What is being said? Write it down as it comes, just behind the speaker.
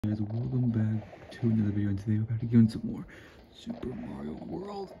Guys, welcome back to another video, and today we're about to get into some more Super Mario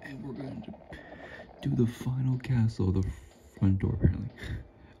World, and we're going to do the final castle, the front door apparently.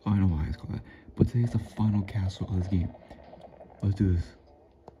 I don't know why it's called that, but today is the final castle of this game. Let's do this.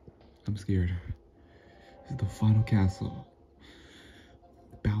 I'm scared. This is the final castle.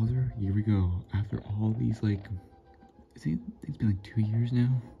 Bowser, here we go. After all these, like, I think it's been like 2 years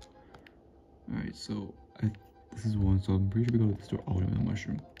now. Alright, so this is one, so I'm pretty sure we go to the store. Oh, no,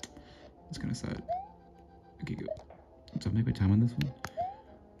 mushroom. It's kind of sad. Okay, go. So I make my time on this one.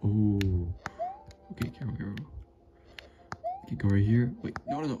 Oh. Okay, careful. Okay, go right here. Wait,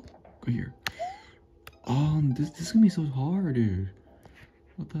 no. Go here. This is gonna be so hard, dude.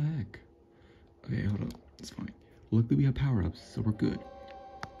 What the heck? Okay, hold up. It's fine. Luckily, we have power-ups, so we're good.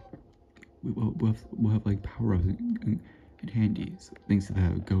 We'll have like power-ups and handy, so thanks to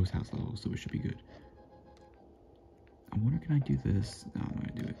that ghost house level, so it should be good. I wonder, can I do this? No, I'm not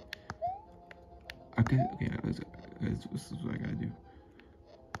gonna do it. Okay, this is what I gotta do.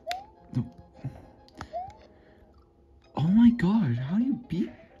 No. Oh my gosh, how do you beat,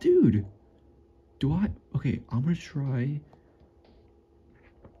 dude? Okay, I'm gonna try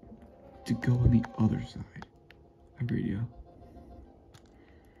to go on the other side of radio.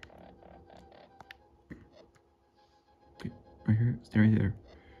 Okay, right here, stay right there.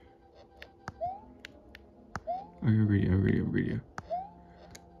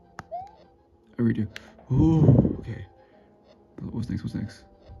 Radio. Oh, okay. What's next?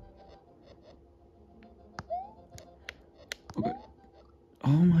 Okay. Oh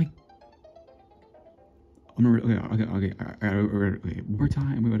my. Okay. One more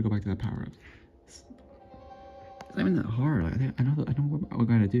time. We gotta go back to that power up. It's not even that hard. I know what we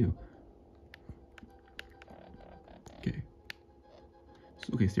gotta do. Okay.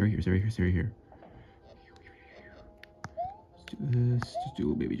 So, okay, stay right here. Let's do this. Just do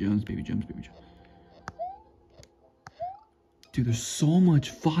little baby jumps. Dude, there's so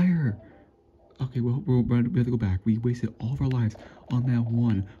much fire. Okay, well, we have to go back. We wasted all of our lives on that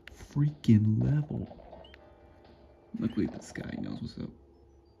one freaking level. Luckily, this guy knows what's up.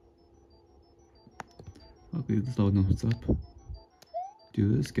 Luckily, this level knows what's up. Do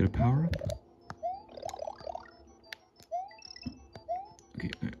this, get a power up. Okay,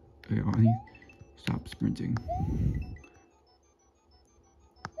 Arnie, stop sprinting.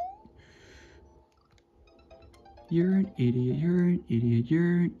 You're an idiot.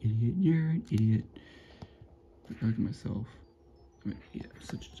 I like myself.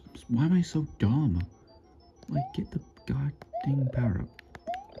 Why am I so dumb? Like, get the goddamn power up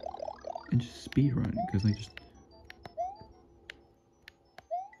and just speed run, because I just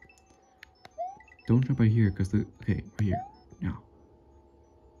don't jump right here, because okay, right here now.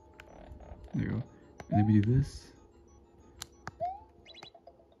 There you go, and then we do this.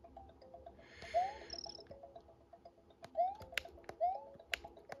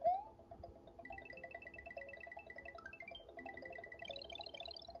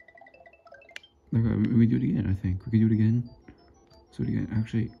 We do it again, I think. We can do it again. Let's do it again.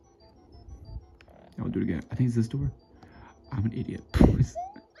 Actually, I'll do it again. I think it's this door. I'm an idiot. Wait,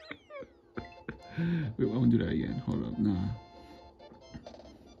 I won't do that again. Hold up. Nah.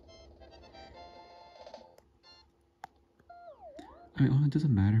 I mean, it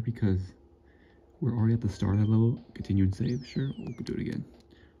doesn't matter because we're already at the start of that level. Continue and save. Sure, we'll do it again.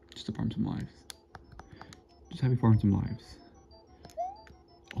 Just to farm some lives. Just have me farm some lives.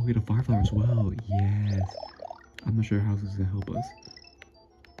 Oh, we get a fireflower as well. Yes. I'm not sure how this is gonna help us.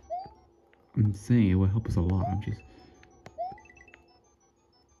 I'm saying it will help us a lot. I'm just.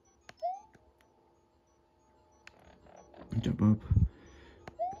 Jump up.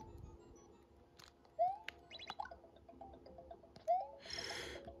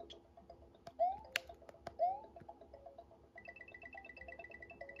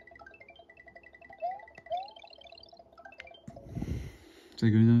 Is that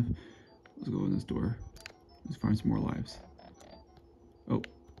good enough? Let's go in this door. Let's find some more lives. Oh,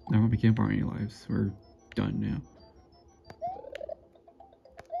 now we can't find any lives. We're done now.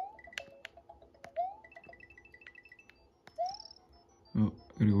 Oh,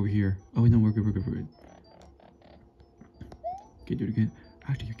 I gotta go over here. Oh, no, we're good. Okay, do it again.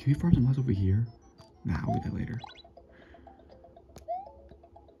 Actually, can we farm some lives over here? Nah, I'll do that later.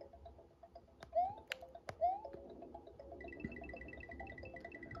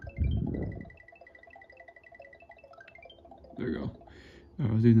 There we go.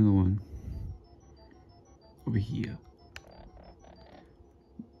 Let's do another one. Over here.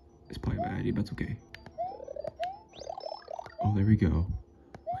 It's probably a bad idea, but it's okay. Oh, there we go.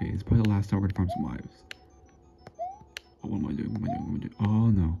 Okay, it's probably the last time we're gonna farm some lives. Oh, what am I doing? What am I doing? What am I doing? Oh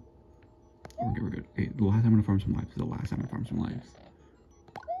no. We're good, we're good. Okay, the last time I'm gonna farm some lives. The last time I farm some lives.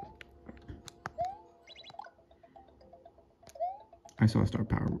 I saw a star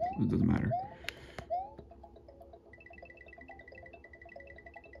power. It doesn't matter.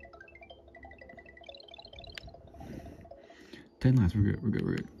 Ten lives. We're good. We're good.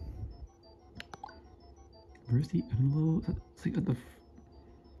 We're good. Where's the end level? It's like at the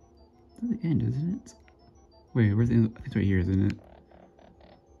end, isn't it? Wait, where's the end? I think it's right here, isn't it?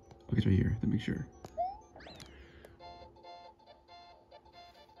 Okay, it's right here. Let me make sure.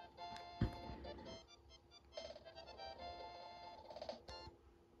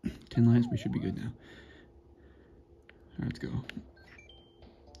 Ten lives. We should be good now. Alright, let's go.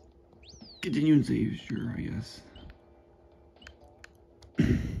 Continue and save. Sure, I guess.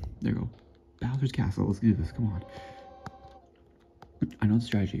 There you go. Bowser's Castle. Let's do this. Come on. I know what the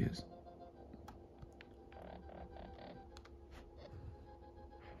strategy is.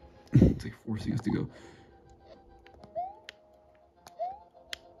 It's like forcing us to go.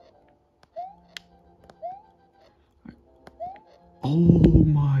 Right. Oh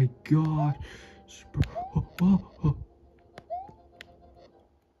my god. Oh, oh, oh.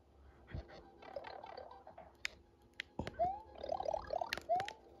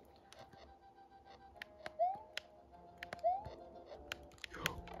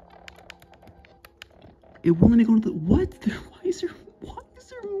 It won't let me go to the what? Why is there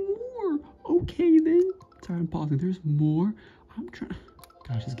more? Okay then. Sorry, I'm pausing. There's more. I'm trying.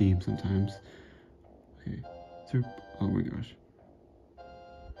 Gosh, this game sometimes. Okay. So, oh my gosh.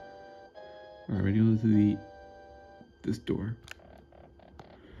 Alright, ready to go to this door.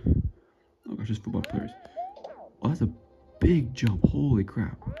 Oh gosh, there's football players. Oh, that's a big jump. Holy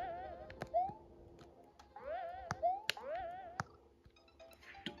crap.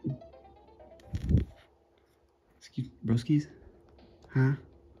 Broskies? Huh?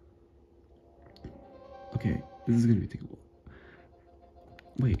 Okay, this is gonna be takeable.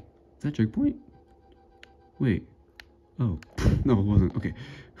 Wait, is that checkpoint? Wait. Oh, no, it wasn't. Okay.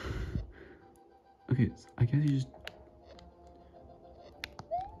 Okay, so I guess you just.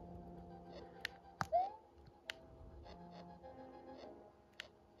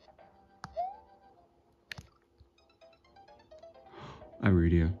 I have an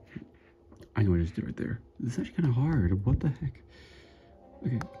idea. I know what I just did right there. This is actually kind of hard. What the heck?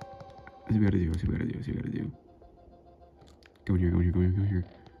 Okay. I see what we gotta do. I see what we gotta do. I see what we gotta do. Go in here, go in here, go in here, go in here.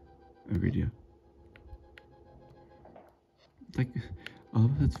 I have a great idea. It's like, I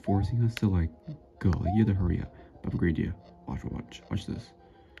love that's forcing us to, like, go. Like, you have to hurry up. I have a great idea. Watch this.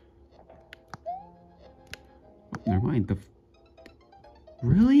 Oh, never mind.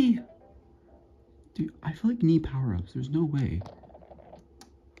 Really? Dude, I feel like you need power-ups. There's no way.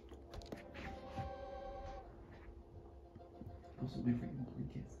 Also, my freaking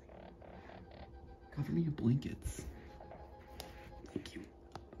blankets. Cover me in blankets. Thank you.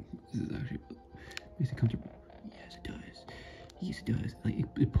 This is actually makes it comfortable. Yes, it does. Yes, it does. Like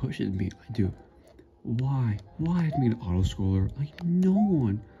it pushes me. I do. Why? Why did I make an auto scroller? Like no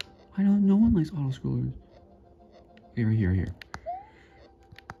one. I know no one likes auto scrollers. Okay, right here, right here.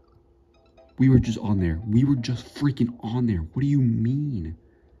 We were just on there. We were just freaking on there. What do you mean?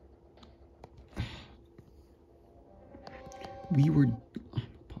 We were.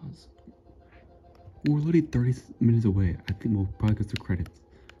 Pause. We're literally 30 minutes away. I think we'll probably get the credits.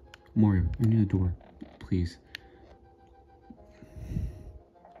 Mario, you're near the door. Please.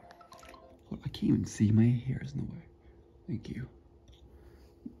 I can't even see. My hair is in the way. Thank you.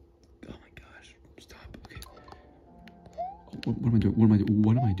 Oh my gosh. Stop. Okay. Oh, what am I doing? What am I doing?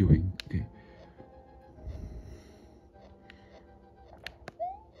 What am I doing? Okay.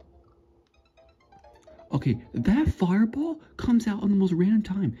 Okay, that fireball comes out on the most random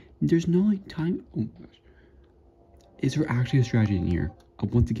time. There's no like time. Oh my gosh. Is there actually a strategy in here?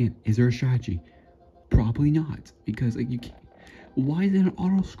 Once again, is there a strategy? Probably not, because like you can't. Why is it an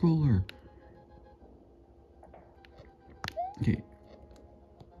auto scroller? Okay.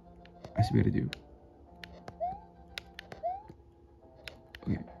 I see what I gotta do.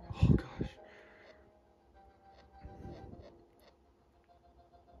 Okay. Oh gosh.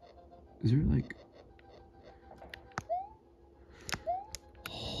 Is there like?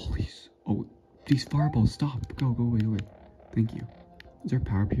 Oh, these fireballs, stop. Go away, go away. Thank you. Is there a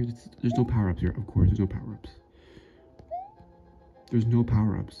power up here? There's no power ups here. Of course, there's no power ups. There's no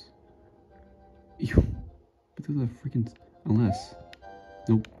power ups. Ew. But there's a freaking. Unless.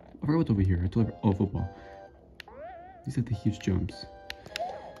 Nope. I forgot what's over here. Oh, football. These are the huge jumps.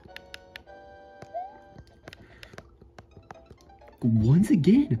 Once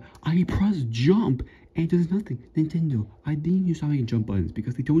again, I press jump And it does nothing. Nintendo, I didn't use having jump buttons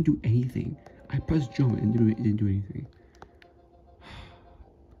because they don't do anything. I pressed jump and it didn't do anything.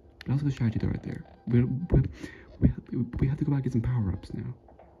 But that was a good strategy though right there. We have to go back and get some power-ups now.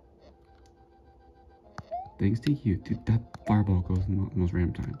 Thanks to you. Dude, that fireball goes in the most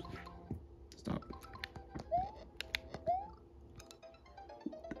random times. Stop.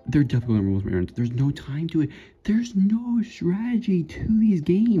 They're definitely going to most random. There's no time to it. There's no strategy to these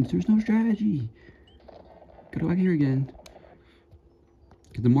games. There's no strategy. Go back here again.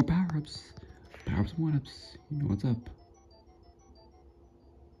 Get the more power-ups. Power-ups and one-ups. You know what's up.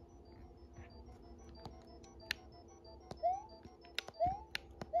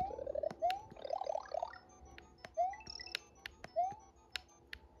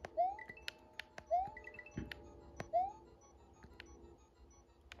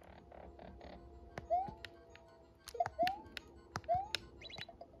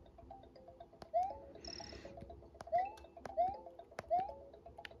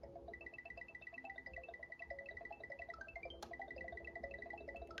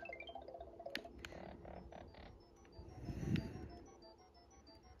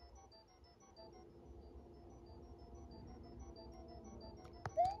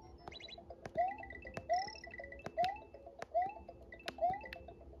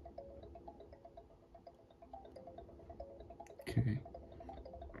 Okay.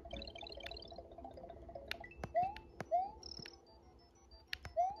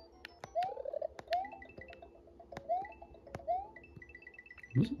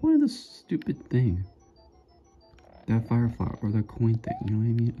 What's the point of this stupid thing? That firefly or that coin thing, you know what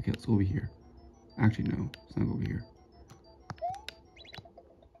I mean? Okay, let's go over here. Actually, no, let's not go over here.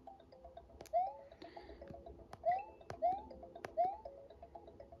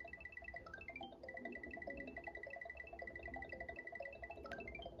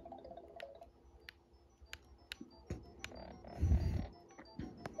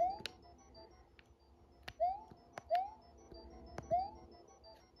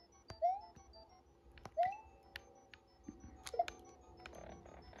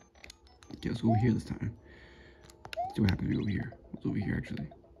 Okay, let's go over here this time. Let's see what happens over here. What's over here, actually?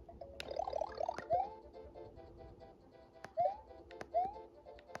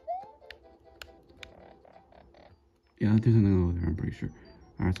 Yeah, there's another over there, I'm pretty sure.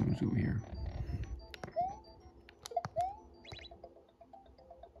 Alright, so I'm just over here.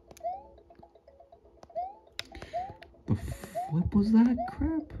 The flip was that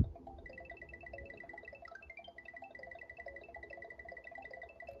crap?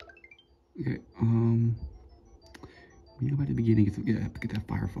 Okay, we go back to the beginning to get that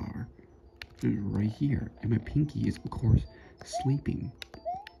fire flower. It's right here. And my pinky is, of course, sleeping.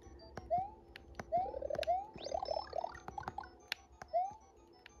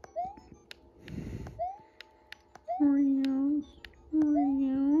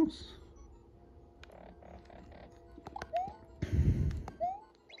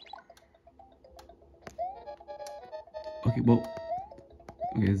 Okay, well,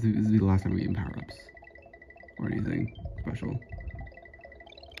 okay, this is the last time we get power-ups. Or anything special.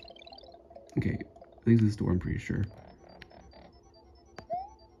 Okay, this is the store, I'm pretty sure.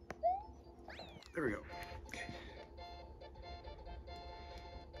 There we go.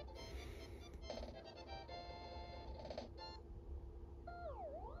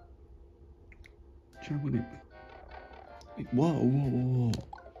 Try with it. Wait, whoa.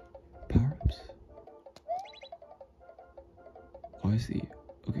 Power-ups? Oh, I see.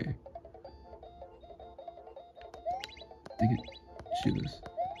 Okay. Take it. Shoot this.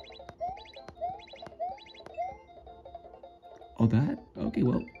 Oh, that? Okay,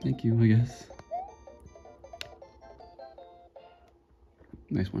 well, thank you, I guess.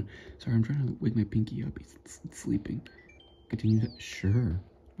 Nice one. Sorry, I'm trying to wake my pinky up. It's sleeping. Continue to... Sure.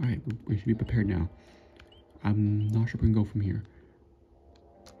 Alright, we should be prepared now. I'm not sure we can go from here.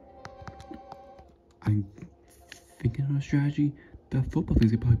 I'm thinking of a strategy. That football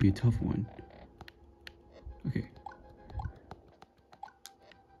thing's gonna probably be a tough one. Okay.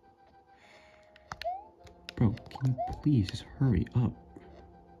 Bro, can you please just hurry up?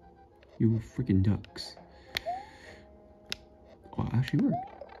 You freaking ducks. Oh, it actually worked.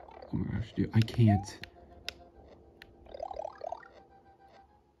 Oh my gosh, dude, I can't.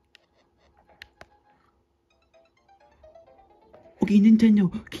 Okay,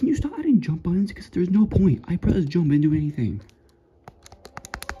 Nintendo, can you stop adding jump buttons? Because there's no point. I press jump and do anything.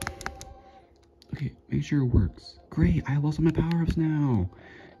 Okay, make sure it works. Great, I have lost all my power-ups now.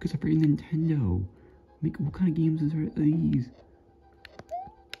 Because of freaking Nintendo. What kind of games are these?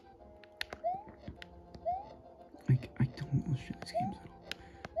 Like, I don't know shit these games at all.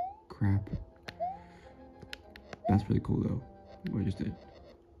 Crap. That's really cool though. What I just did.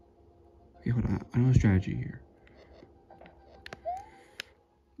 Okay, hold on. I know a strategy here.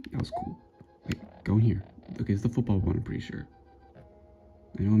 That was cool. Wait, go in here. Okay, it's the football one, I'm pretty sure.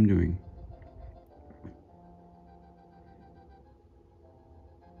 I know what I'm doing.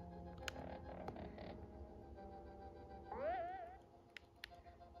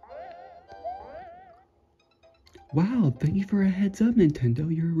 Wow, thank you for a heads up,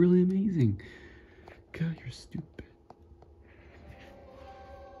 Nintendo. You're really amazing. God, you're stupid.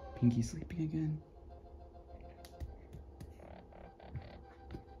 Pinky sleeping again.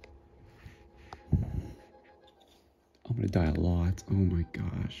 I'm gonna die a lot. Oh my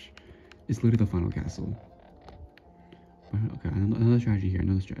gosh. It's literally the final castle. Okay, another strategy here,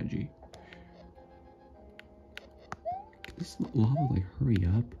 another strategy. Can this lava like hurry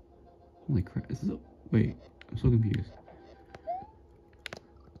up? Holy crap, is this a, wait, I'm so confused.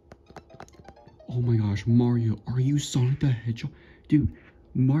 Oh my gosh, Mario, are you Sonic the Hedgehog? Dude,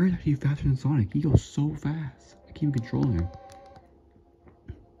 Mario's actually faster than Sonic. He goes so fast. I can't even control him.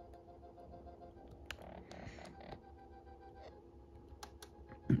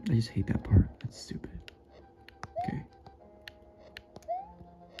 I just hate that part. That's stupid. Okay.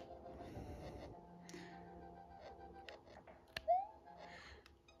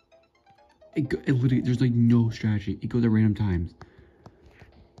 It literally, there's like no strategy. It goes at random times.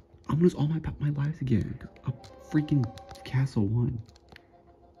 I'm gonna lose all my lives again. A freaking castle won.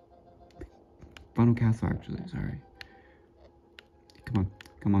 Final castle, actually. Sorry. Come on,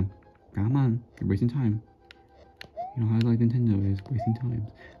 come on, come on. You're wasting time. You know how like Nintendo is wasting time.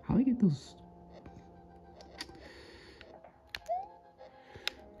 How do I get those?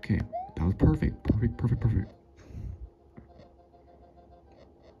 Okay, that was perfect. Perfect.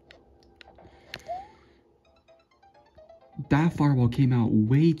 That fireball came out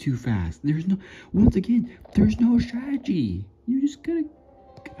way too fast. Once again, there's no strategy. You just gotta.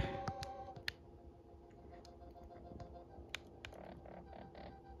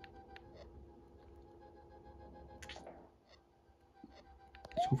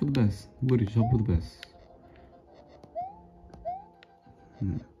 Just hope for the best. Literally, just hope for the best.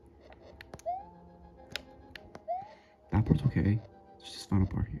 That part's okay. It's just final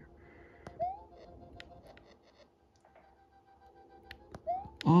part here.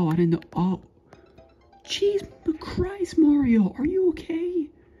 Oh, I didn't know. Oh, jeez, Christ, Mario, are you okay?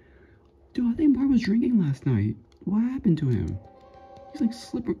 Dude, I think Mario was drinking last night. What happened to him? He's like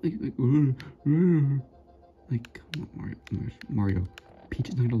slippery, like come on, Mario. Peach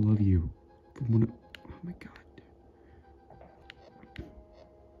is not gonna love you. Oh my god.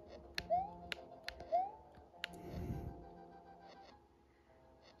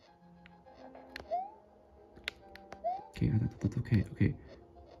 Okay, that's okay. Okay.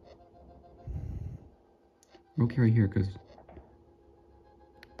 We're okay right here, because...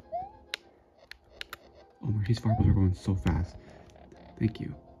 Oh my, these fireballs are going so fast. Thank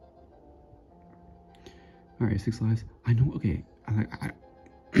you. Alright, 6 lives. I know, okay.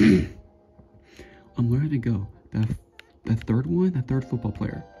 I'm learning to go. That third one, that third football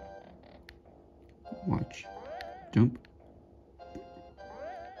player. Watch. Jump.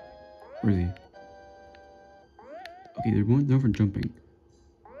 Where is he? Okay, they're going over jumping.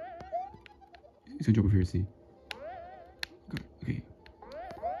 He's gonna jump over here, see? Okay.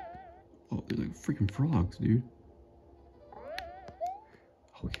 Oh, there's like freaking frogs, dude.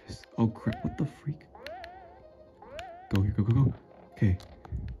 Oh, yes. Oh, crap. What the freak? Go here, go. Okay.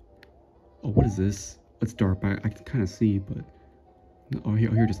 Oh, what is this? It's dark, but I can kind of see, but... Oh,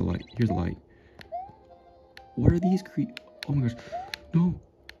 here, just a light. Here's a light. What are these Oh my gosh. No!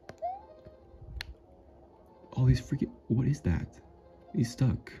 All these freaking... What is that? He's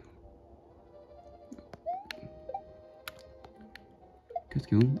stuck. Just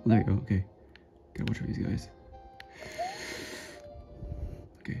kill him. Oh, there you go. Okay. Gotta watch for these guys.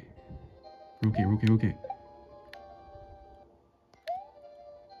 Okay. We're okay.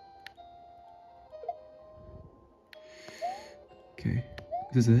 Okay.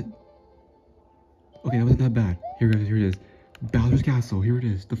 Is this it? Okay, that wasn't that bad. Here it is. Bowser's Castle. Here it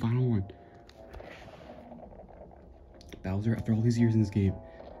is. The final one. Bowser, after all these years in this game,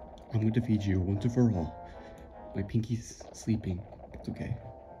 I'm going to defeat you once and for all. My pinky's sleeping. It's okay.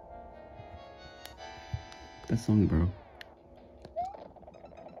 That song, bro.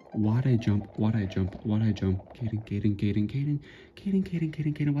 Why'd I jump? Kaden, why did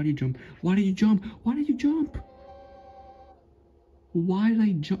you jump? Why did you jump? Why did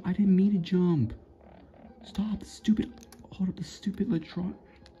I jump? I didn't mean to jump. Stop, hold up, the stupid electron.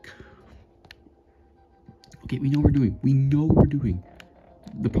 Okay, we know what we're doing.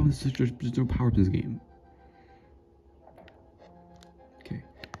 The problem is there's no power up in this game.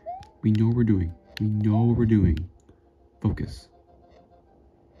 We know what we're doing. We know what we're doing. Focus.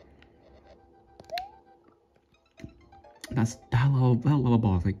 That level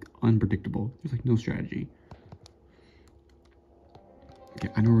ball is like unpredictable. There's like no strategy. Okay,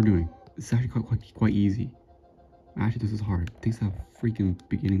 I know what we're doing. It's actually quite easy. Actually, this is hard. It takes that freaking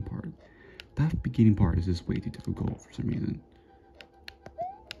beginning part. That beginning part is just way too difficult for some reason.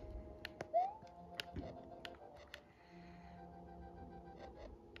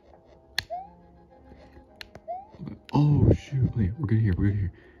 Okay. Oh shoot! Okay, we're good here. We're good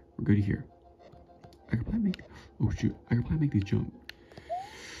here. We're good here. I could probably make. Oh shoot! I could probably make these jump.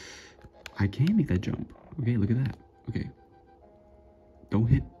 I can make that jump. Okay, look at that. Okay. Don't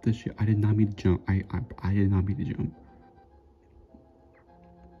hit the shit. I did not mean to jump. I did not mean to jump.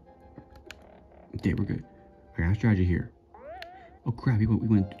 Okay, we're good. I got a strategy here. Oh crap! We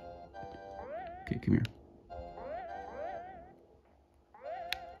went. Okay, come here.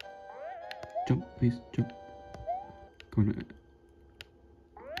 Jump, please, jump. Go on.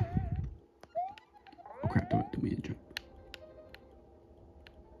 Oh crap! Don't mean to jump.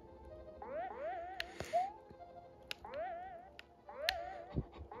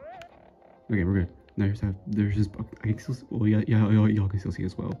 Okay, we're good. Now there's just I can still. Well, yeah, y'all can still see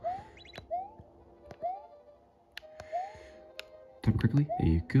as well. Time quickly. There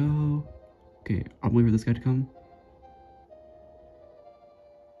you go. Okay, I'm waiting for this guy to come.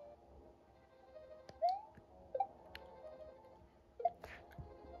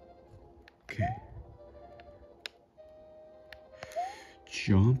 Okay.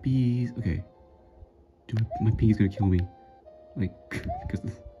 Jumpies. Okay. Dude, my piggy's gonna kill me. Like, because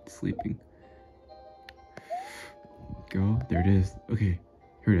it's sleeping. Go. There it is. Okay.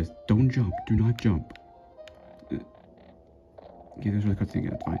 Here it is. Don't jump. Do not jump. Okay, there's really cutscene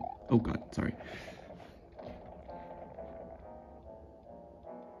again. It's fine. Oh god, sorry.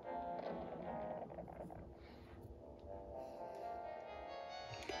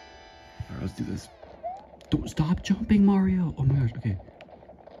 Alright, let's do this. Don't stop jumping, Mario! Oh my gosh, okay.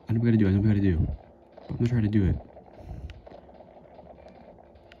 I know what we gotta do. I know what we gotta do. But I'm gonna try to do it.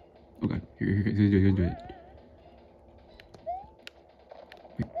 Okay, here, do it.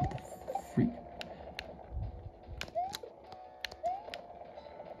 Wait, what the freak?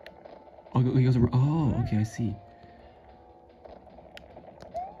 Oh, he goes over. Oh, okay, I see.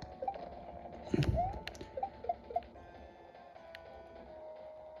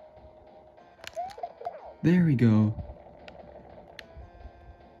 There we go.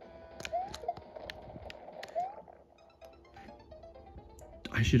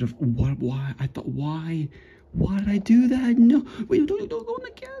 I should have. What? Why? I thought. Why? Why did I do that? No. Wait, don't go in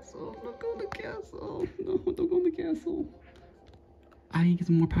the castle. Don't go in the castle. No, don't go in the castle. I need to get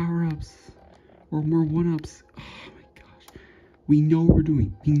some more power-ups. Or more one-ups. Oh my gosh. We know what we're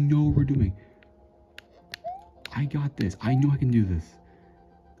doing. We know what we're doing. I got this. I know I can do this.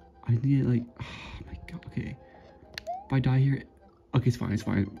 I need like. Oh my god. Okay. If I die here. Okay, it's fine. It's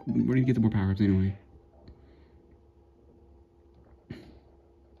fine. We're gonna get the more power-ups anyway.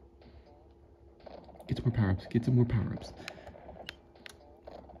 Get some more power-ups. Get some more power-ups.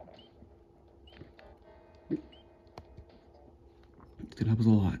 It's gonna help us a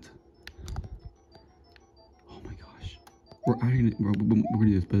lot. Oh my gosh. We're gonna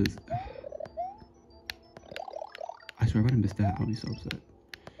do this, but it's, I swear if I missed that, I'll be so upset.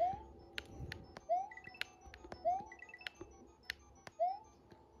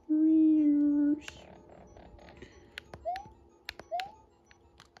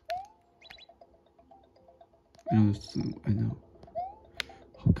 I know there's some, I know.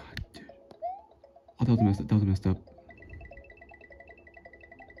 Oh god, dude. Oh, that was messed up. That was messed up.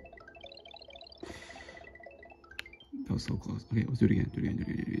 That was so close. Okay, let's do it again. Do it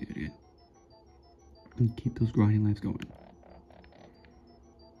again. And keep those grinding lives going.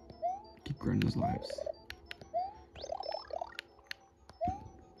 Keep grinding those lives.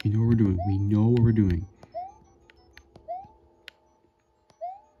 We know what we're doing. We know what we're doing.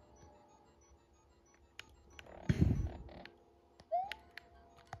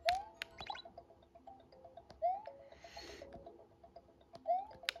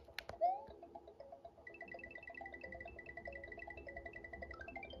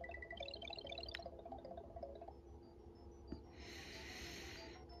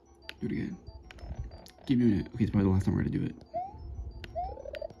 Do it again. Keep doing it. Okay, it's probably the last time we're gonna do it.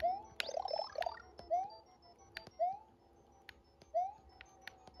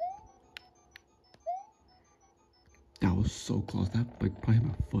 That was so close. That like probably hit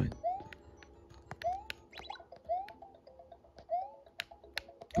my foot.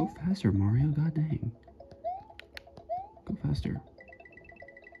 Go faster, Mario. God dang. Go faster.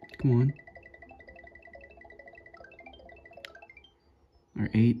 Come on.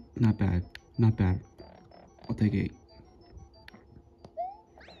 Alright, 8. Not bad. Not bad. I'll take 8.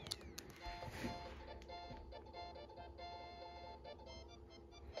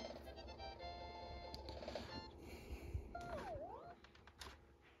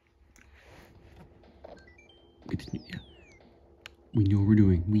 Yeah. We know what we're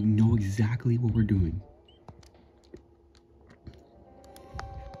doing. We know exactly what we're doing.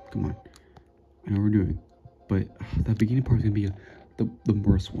 Come on. I know what we're doing. But that beginning part is going to be the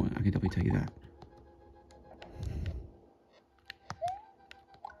worst one. I can definitely tell you that.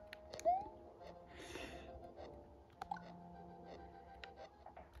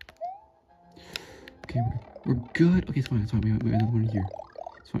 Okay, we're good. Okay, it's fine. It's fine. We have another one here.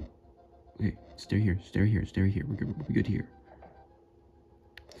 It's fine. Okay, stay here. Stay here. Stay here. We're good. We're good here.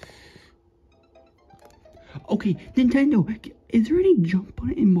 Okay, Nintendo, is there any jump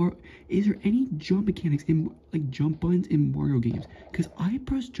button in Mario? Is there any jump mechanics in like jump buttons in Mario games? Because I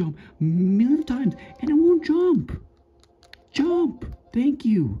press jump millions of times and it won't jump. Jump. Thank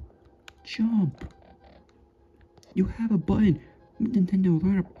you. Jump. You have a button. Nintendo,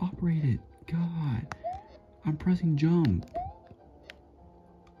 learn to operate it. God, I'm pressing jump.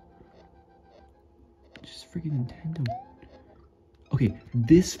 Just freaking Nintendo. Okay,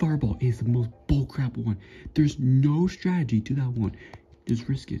 this fireball is the most bullcrap one. There's no strategy to that one. Just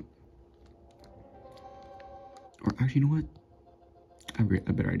risk it. Or actually, you know what? I have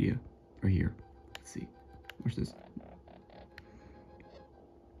a better idea. Right here. Let's see. Watch this.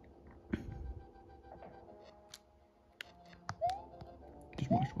 Just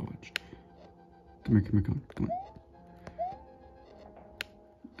watch. Come here. Come on.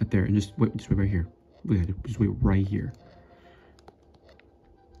 Right there, and just wait right here. Look at it. Just wait right here.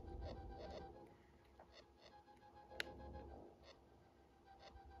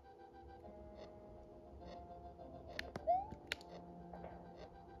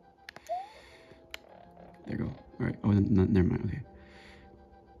 There you go. Alright. Oh, never mind. Okay.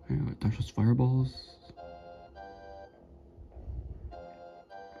 Alright, dodge those fireballs.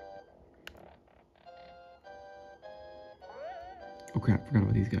 Oh crap, forgot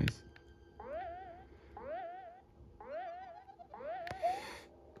about these guys.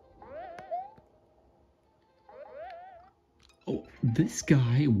 Oh, this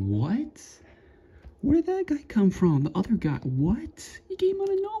guy? What? Where did that guy come from? The other guy? What? He came out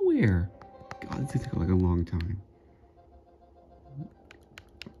of nowhere. God, this took like a long time.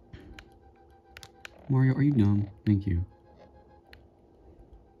 Mario, are you dumb? Thank you.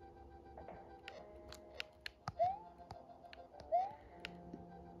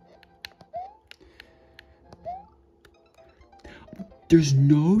 There's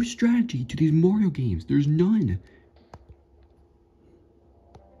no strategy to these Mario games. There's none.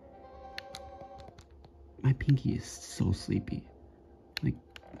 My pinky is so sleepy. Like,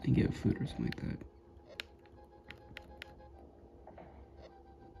 I can get food or something like that.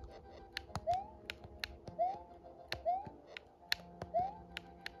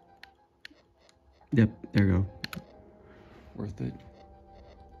 Yep, there you go. Worth it.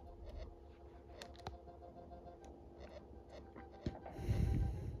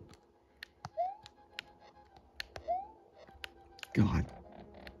 God.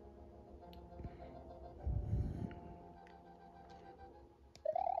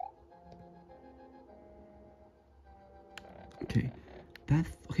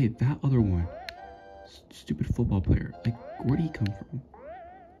 Okay, that other one. Stupid football player. Like, where did he come from?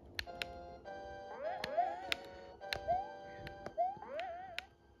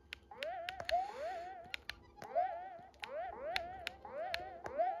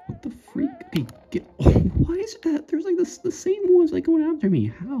 What the freak? Okay, why is that? There's like the same ones like going after me.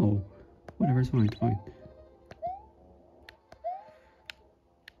 How? Whatever, it's fine, it's fine.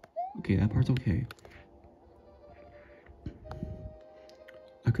 Okay, that part's okay.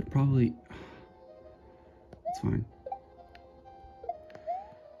 I could probably... It's fine.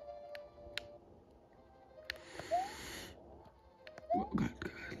 Oh, God.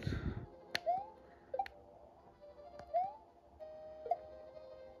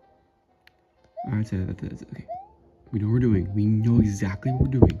 Alright, that's okay. We know what we're doing. We know exactly what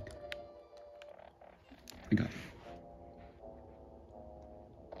we're doing. I got it.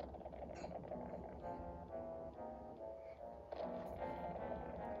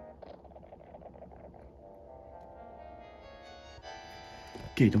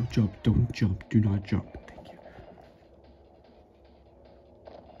 Okay, don't jump, do not jump. Thank you.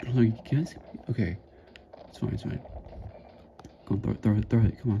 Like, you guys? Okay. It's fine. Go on, throw it,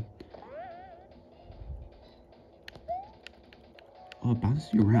 come on. Oh, it bounces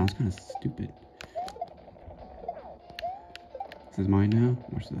you around. It's kind of stupid. This is mine now.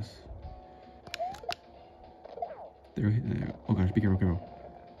 Watch this. There. Oh gosh, be careful.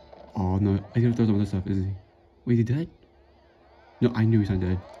 Oh no, he's gonna throw some other stuff, is he? Wait, is he dead? No, I knew he's not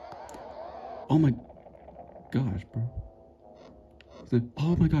dead. Oh my gosh, bro.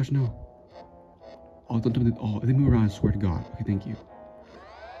 Oh my gosh, no. Oh, don't do it. Oh, if they move around, I swear to God. Okay, thank you.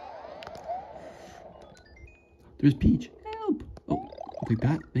 There's Peach. Help! Oh, I'll take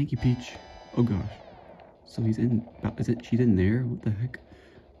that. Thank you, Peach. Oh gosh. So he's in. Is it? She's in there? What the heck?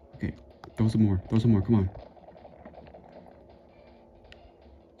 Okay, throw some more. Throw some more. Come on.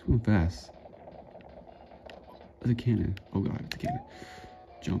 It's going fast. It's a cannon. Oh god, it's a cannon.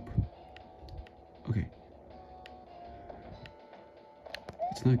 Jump. Okay.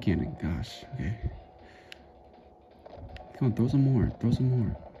 It's not a cannon. Gosh. Okay. Come on, throw some more. Throw some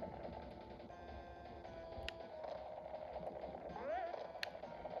more.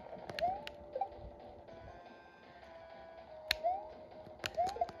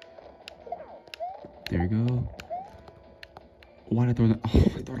 There we go. Why did I throw that? Oh,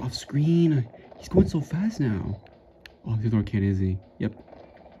 I threw it off screen. He's going so fast now. Oh, he's throwing a cannon, is he? Yep.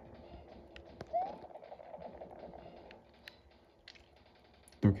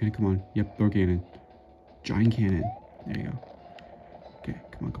 Throw cannon, come on. Yep, throw cannon. Giant cannon. There you go. Okay,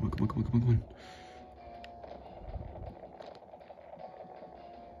 come on, come on, come on, come on, come on, come on.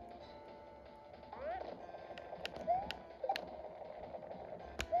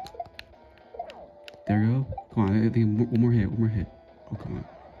 There we go. Come on, I think one more hit, one more hit. Oh, come on.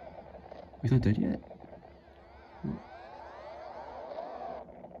 He's not dead yet.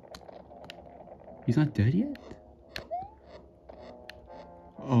 He's not dead yet?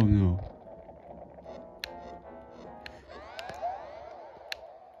 Oh no.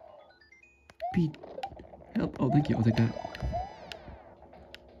 Pete, help. Oh, thank you. I'll take that.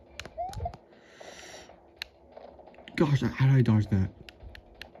 Gosh, how did I dodge that?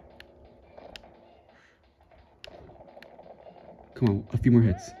 Come on, a few more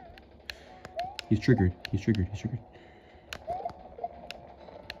hits. He's triggered. He's triggered. He's triggered.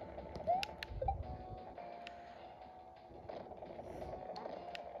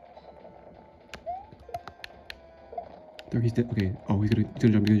 There, he's dead. Okay. Oh, he's gonna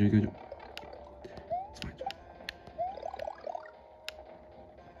jump. He's gonna jump. It's fine.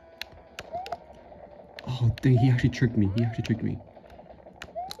 Oh, dang! He actually tricked me. He actually tricked me.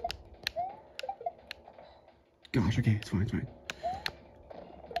 Gosh. Okay. It's fine. It's fine.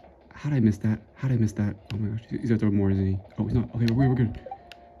 How did I miss that? How did I miss that? Oh my gosh. He's gonna throw more, isn't he? Oh, he's not. Okay, we're good.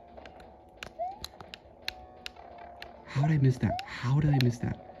 How did I miss that? How did I miss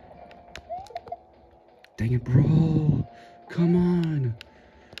that? Dang it, bro. Come on.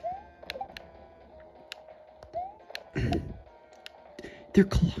 They're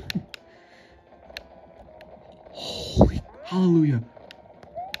holy hallelujah.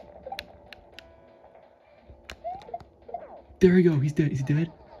 There we go. He's dead. Is he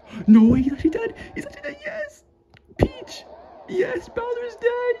dead? No way. He's actually dead. He's actually dead. Yes. Peach. Yes. Bowser's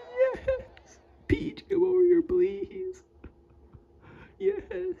dead. Yes. Peach, come over here, please.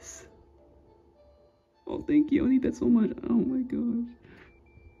 Yes. Oh, thank you. I need that so much. Oh my gosh.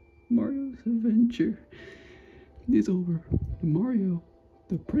 Mario's adventure is over. Mario,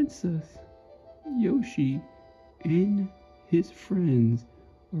 the princess, Yoshi, and his friends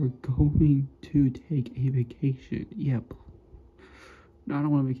are going to take a vacation. Yep. No, I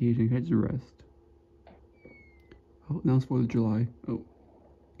don't want a vacation. Can I just rest? Oh, now it's 4th of July. Oh,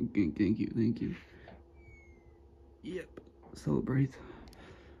 thank you, thank you. Yep. Celebrate.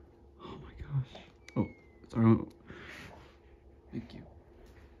 Oh my gosh. Oh, sorry. Thank you.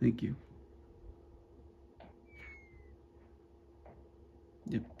 Thank you.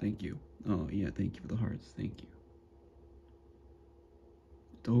 Yep, thank you. Oh, yeah, thank you for the hearts. Thank you.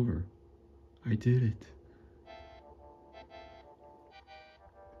 It's over. I did it.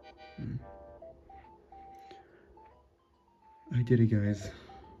 I did it, guys.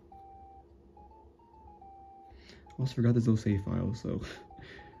 I also forgot there's no save files, so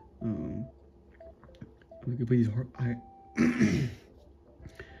I'm gonna complete these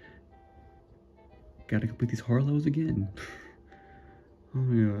gotta complete these Harlows again. Oh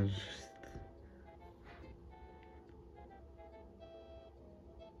my gosh.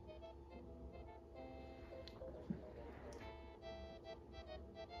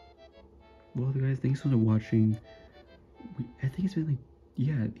 Well, guys, thanks for watching. I think it's been like,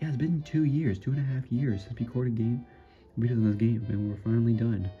 yeah, it's been 2 years, 2.5 years since we recorded videos on this game, and we're finally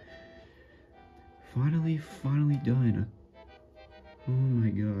done. Finally done. Oh my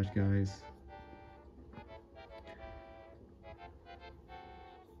gosh, guys.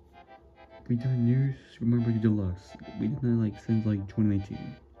 We done New Super Mario Bros. Deluxe. We did that like since like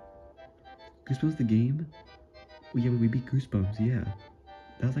 2019. Goosebumps the game? Oh yeah, we beat Goosebumps, yeah.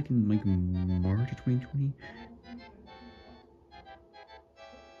 That was like in like March of 2020.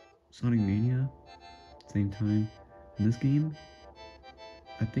 Sonic Mania, same time. And this game,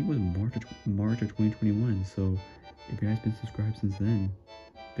 I think it was March of 2021. So if you guys been subscribed since then,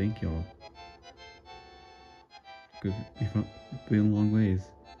 thank y'all. Because we've been a long ways.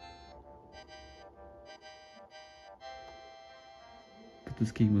 But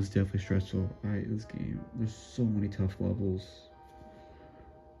this game was definitely stressful. This game, there's so many tough levels.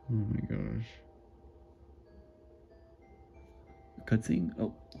 Oh my gosh. Cutscene?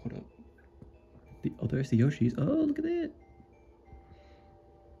 Oh, hold up. Oh, there's the Yoshis. Oh, look at that.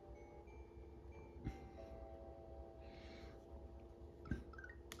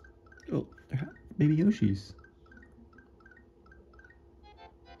 Oh, they're baby Yoshis.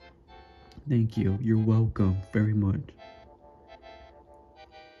 Thank you. You're welcome very much.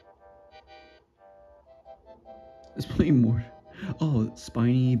 There's plenty more. Oh,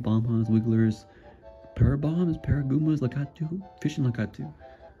 Spiny, Bombas, Wigglers, Parabombs, Paragumas, Lakatu, Fishing Lakatu.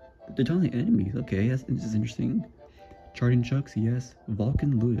 They're telling enemies. Okay, this is interesting. Charging Chucks, yes.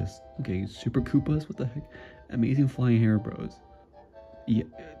 Vulcan Ludus. Okay, Super Koopas, what the heck? Amazing Flying Hair Bros. Yeah,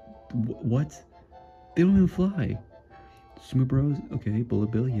 what? They don't even fly. Super Bros, okay.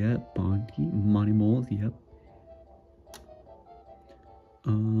 Bullet Bill, yeah. Bonky, Monty Moles, yep.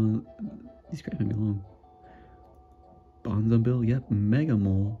 These guys might be long. Bonzo Bill, yep. Mega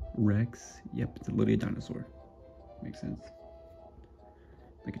Mole, Rex, yep. It's literally a dinosaur. Makes sense.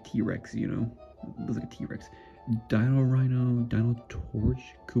 Like a T-Rex, you know? It looks like a T-Rex. Dino Rhino, Dino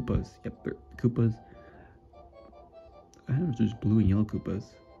Torch, Koopas. Yep, Koopas. I don't know if there's blue and yellow Koopas.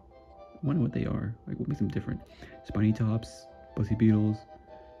 I wonder what they are. Like, what makes them different? Spiny Tops, Pussy Beetles,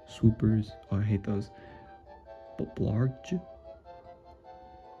 Swoopers. Oh, I hate those. Blarg?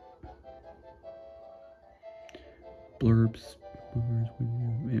 Blurbs.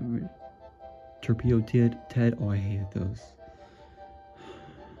 Torpedo Ted. Oh, I hated those.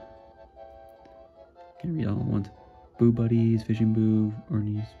 Can't read all at once. Boo Buddies, Fishing Boo,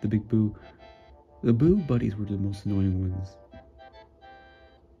 Ernie's, the Big Boo. The Boo Buddies were the most annoying ones.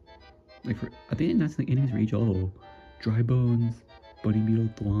 Like I think that's like enemies for each level. Dry Bones, Bunny Beetle,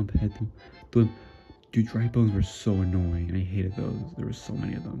 Thwomp, Head, Thwomp. Dude, Dry Bones were so annoying, and I hated those. There were so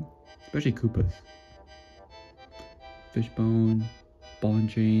many of them, especially Koopas. Fishbone, Ball and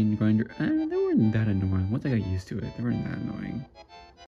Chain, Grinder. They weren't that annoying. Once I got used to it, they weren't that annoying.